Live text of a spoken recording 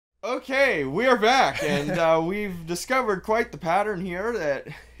Okay, we are back, and we've discovered quite the pattern here that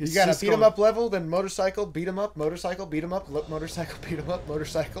You gotta beat 'em up level, then motorcycle, beat 'em up, motorcycle, beat 'em up, motorcycle, beat 'em up,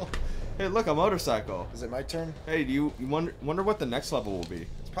 motorcycle. Hey, look, a motorcycle. Is it my turn? Hey, do you wonder what the next level will be?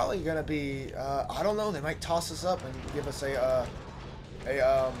 It's probably gonna be, I don't know, they might toss us up and give us a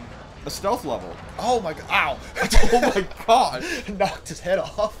stealth level. Oh my god, ow! Oh my god! Knocked his head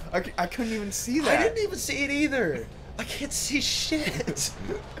off. I couldn't even see that. I didn't even see it either. I can't see shit.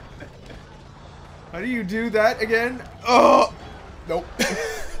 How do you do that again? Oh! Nope.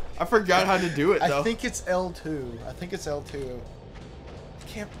 I forgot how to do it, though. I think it's L2. I think it's L2.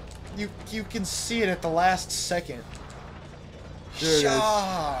 Can't... You can see it at the last second. There it is.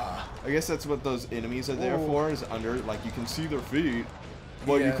 I guess that's what those enemies are there for, is under, like, you can see their feet.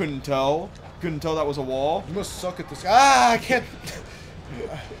 Well, yeah. You couldn't tell? Couldn't tell that was a wall? You must suck at this. Ah, I can't...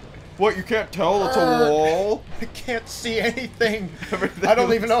 What, you can't tell that's a wall? I can't see anything. I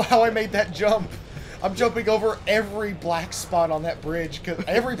don't even know how I made that jump. I'm jumping over every black spot on that bridge, because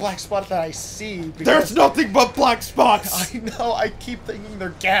every black spot that I see... There's nothing but black spots! I know, I keep thinking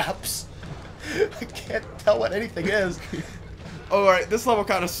they're gaps. I can't tell what anything is. Alright, this level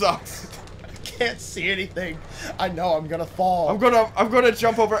kind of sucks. I can't see anything. I know I'm gonna fall. I'm gonna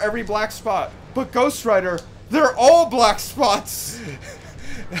jump over every black spot. But Ghost Rider, they're all black spots!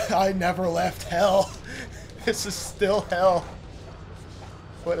 I never left hell. This is still hell.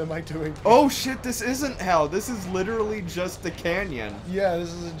 What am I doing? Oh shit, this isn't hell. This is literally just the canyon. Yeah,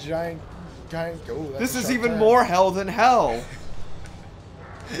 this is a giant... Oh, this is even more hell than hell.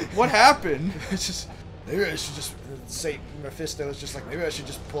 What happened? It's just... Maybe I should just say Mephisto is just like, maybe I should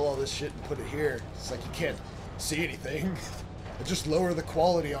just pull all this shit and put it here. It's like you can't see anything. Just lower the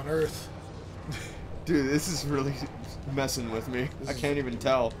quality on Earth. Dude, this is really messing with me. I can't even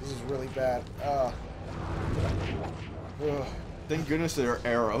tell. This is really bad. Thank goodness there are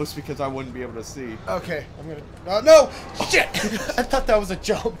arrows, because I wouldn't be able to see. Okay, I'm gonna... no! Shit! I thought that was a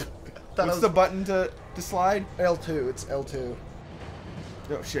jump. What's the button to slide? L2. It's L2.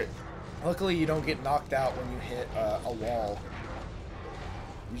 Oh, shit. Luckily, you don't get knocked out when you hit a wall.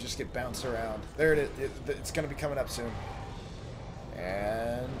 You just get bounced around. There it is. It's going to be coming up soon.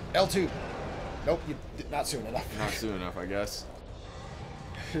 And L2. Nope, not soon enough. Not soon enough, I guess.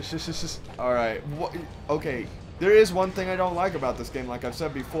 Alright. Okay. There is one thing I don't like about this game, like I've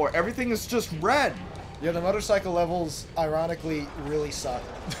said before. Everything is just red. Yeah, the motorcycle levels, ironically, really suck.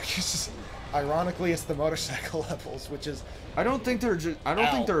 Ironically, it's the motorcycle levels, which is... I don't think they're just... I don't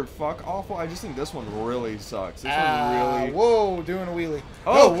think they're fuck awful. I just think this one really sucks. This one really... Whoa, doing a wheelie.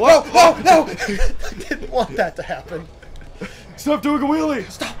 Oh, no, whoa! Oh, no! I didn't want that to happen. Stop doing a wheelie!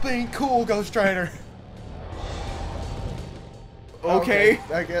 Stop being cool, Ghost Rider. Okay.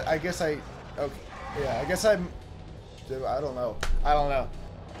 I guess I... Okay. Yeah, I guess I'm... I don't know. I don't know.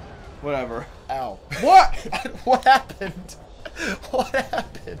 Whatever. Ow. What? What happened? What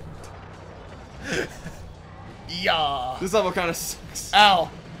happened? Yeah. This level kind of sucks.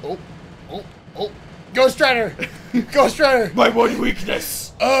 Ow. Oh. Oh. Oh. Ghost Rider. Ghost Rider. My one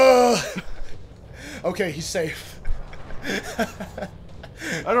weakness. Okay, he's safe. I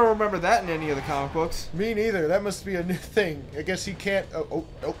don't remember that in any of the comic books. Me neither. That must be a new thing. I guess he can't... Oh.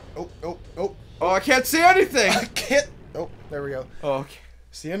 Oh, I can't see anything. I can't... Oh, there we go. Oh, okay.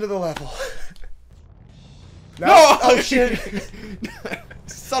 It's the end of the level. No! Oh, shit.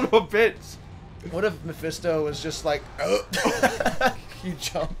 Son of a bitch. What if Mephisto was just like, you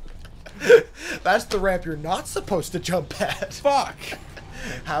jump. That's the ramp you're not supposed to jump at. Fuck.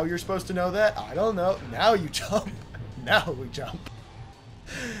 How you're supposed to know that? I don't know. Now you jump. Now we jump.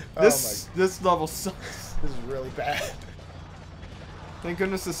 This level sucks. This is really bad. Thank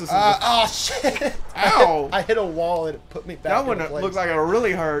goodness this isn't. Oh shit! Ow! I hit a wall and it put me back. That one looked like it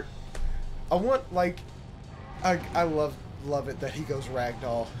really hurt. I want like, I love it that he goes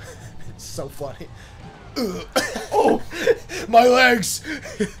ragdoll. It's so funny. Oh, my legs!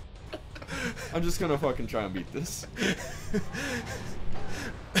 I'm just gonna fucking try and beat this.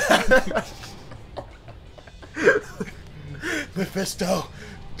 Mephisto,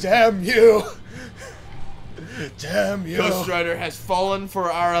 damn you! Damn you! Ghost Rider has fallen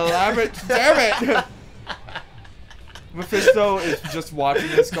for our elaborate. Damn it! Mephisto is just watching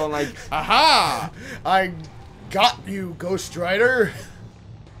this, going like, "Aha! I got you, Ghost Rider.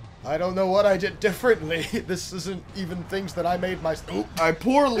 I don't know what I did differently. This isn't even things that I made myself. I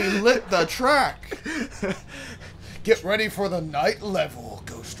poorly lit the track. Get ready for the night level,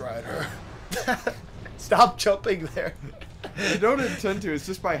 Ghost Rider." Stop jumping there. I don't intend to. It's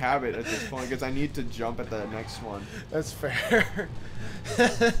just by habit at this point, because I need to jump at the next one. That's fair.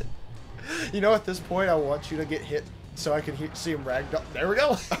 You know, at this point, I want you to get hit so I can see him ragdoll. There we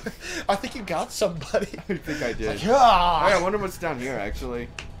go. I think you got somebody. I think I did. Like, yeah. Hey, I wonder what's down here, actually.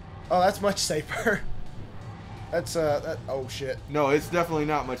 Oh, that's much safer. That's, oh, shit. No, it's definitely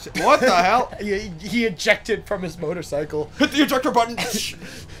not much. What the hell? He ejected from his motorcycle. Hit the ejector button!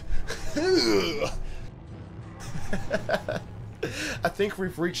 I think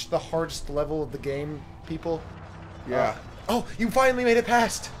we've reached the hardest level of the game, people. Yeah. Oh, you finally made it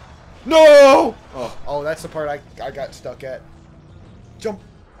past! No! Oh, that's the part I got stuck at. Jump.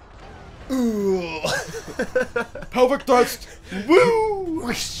 Ooh. Pelvic thrust! Woo!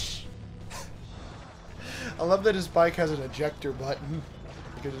 Whoosh. I love that his bike has an ejector button.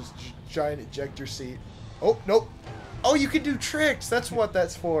 Look at his giant ejector seat. Oh, nope. Oh, you can do tricks. That's what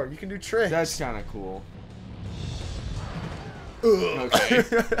that's for. You can do tricks. That's kind of cool. Ugh. Okay.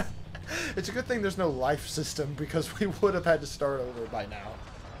 It's a good thing there's no life system because we would have had to start over by now.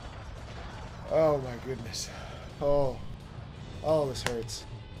 Oh my goodness. Oh. Oh, this hurts.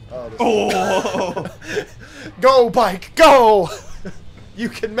 Oh, this hurts. Go, bike, go! You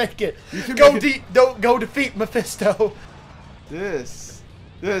can make it. You can go defeat Mephisto. This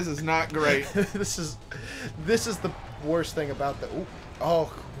is not great. This is the worst thing about the. Ooh,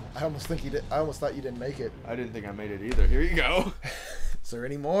 oh, I almost think you did. I almost thought you didn't make it. I didn't think I made it either. Here you go. Is there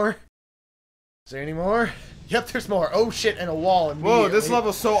any more? Is there any more? Yep, there's more. Oh shit, and a wall immediately. Whoa, this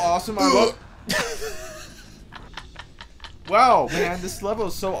level's so awesome. I love. Wow, man, this level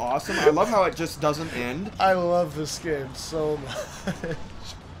is so awesome. I love how it just doesn't end. I love this game so much.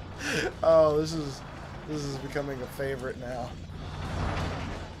 Oh, this is becoming a favorite now.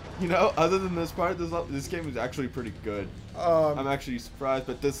 You know, other than this part, this game is actually pretty good. I'm actually surprised,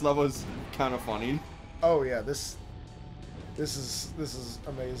 but this level is kind of funny. Oh yeah, this is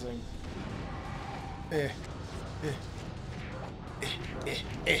amazing.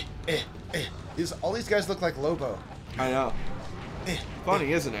 All these guys look like Lobo. I know.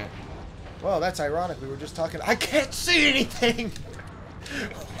 Funny, isn't it? Well, that's ironic. We were just talking. I can't see anything.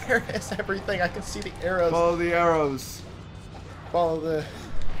 Where is everything? I can see the arrows. Follow the arrows. Follow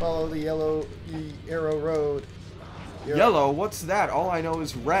the yellow arrow road. Yellow? What's that? All I know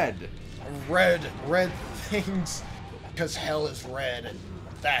is red. Red things. Because hell is red.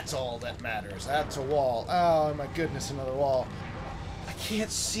 That's all that matters. That's a wall. Oh my goodness, another wall. I can't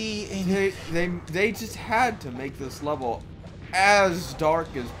see any. They just had to make this level as dark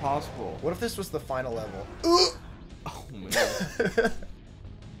as possible. What if this was the final level? Oh man.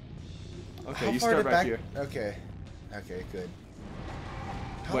 Okay, you start back here. Okay. Okay, good.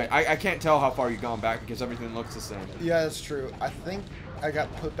 Wait, I can't tell how far you've gone back because everything looks the same. Yeah, that's true. I think I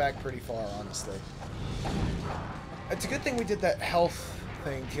got put back pretty far, honestly. It's a good thing we did that health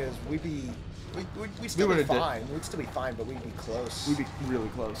thing, because we'd still be fine. We'd still be fine, but we'd be close. We'd be really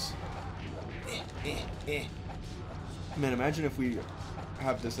close. Man, imagine if we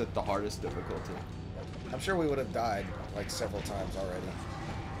have this at the hardest difficulty. I'm sure we would have died like several times already.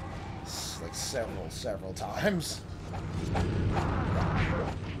 Like several times.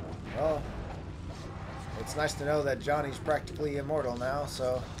 Well, it's nice to know that Johnny's practically immortal now,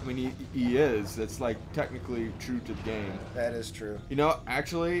 so... I mean, he is. That's, like, technically true to the game. That is true. You know,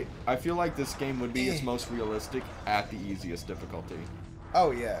 actually, I feel like this game would be its most realistic at the easiest difficulty.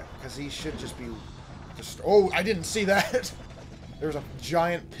 Oh, yeah, because he should just be... Oh, I didn't see that! There's a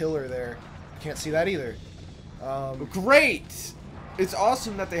giant pillar there. Can't see that either. Great! It's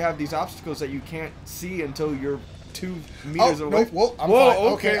awesome that they have these obstacles that you can't see until you're 2 meters away. Whoa, I'm fine.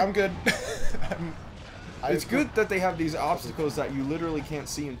 Okay, I'm good. It's good that they have these obstacles that you literally can't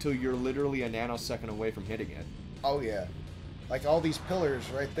see until you're literally a nanosecond away from hitting it. Oh yeah. Like all these pillars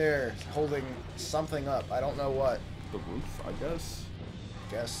right there holding something up. I don't know what. The roof, I guess.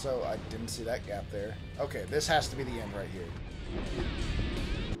 Guess so. I didn't see that gap there. Okay, this has to be the end right here.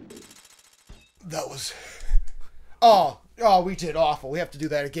 That was... Oh, we did awful. We have to do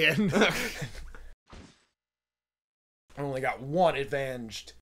that again. I only got one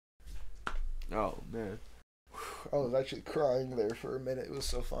advantaged. Oh, man. I was actually crying there for a minute. It was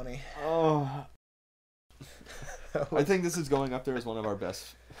so funny. Oh. I think this is going up there as one of our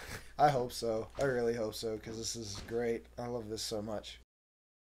best. I hope so. I really hope so, because this is great. I love this so much.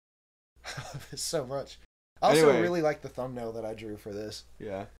 I love this so much. I also really like the thumbnail that I drew for this.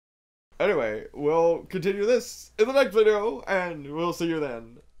 Yeah. Anyway, we'll continue this in the next video, and we'll see you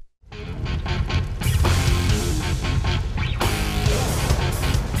then.